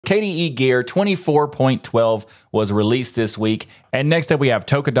KDE Gear 24.12 was released this week. And next up we have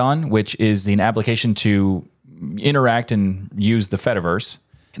Tokodon, which is an application to interact and use the Fediverse.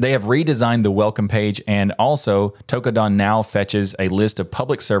 They have redesigned the welcome page, and also Tokodon now fetches a list of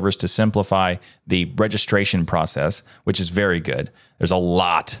public servers to simplify the registration process, which is very good. There's a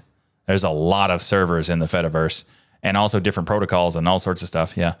lot of servers in the Fediverse, and also different protocols and all sorts of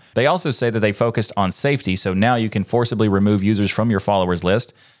stuff. Yeah. They also say that they focused on safety, so now you can forcibly remove users from your followers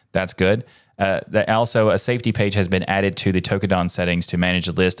list. That's good. Also, a safety page has been added to the Tokodon settings to manage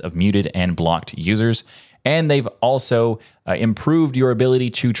a list of muted and blocked users. And they've also improved your ability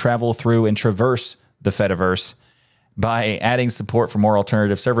to travel through and traverse the Fediverse by adding support for more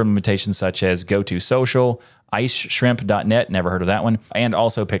alternative server implementations such as GoToSocial, IceShrimp.net, never heard of that one, and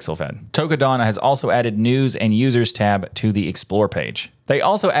also PixelFed. Tokodon has also added News and Users tab to the Explore page. They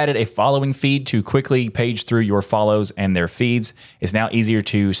also added a following feed to quickly page through your follows and their feeds. It's now easier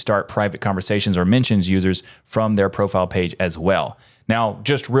to start private conversations or mentions users from their profile page as well. Now,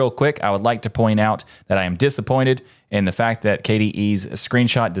 just real quick, I would like to point out that I am disappointed in the fact that KDE's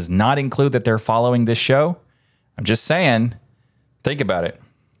screenshot does not include that they're following this show. I'm just saying, think about it.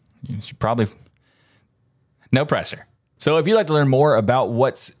 You should probably... No pressure. So if you'd like to learn more about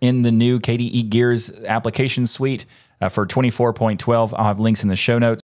what's in the new KDE Gears application suite for 24.12, I'll have links in the show notes.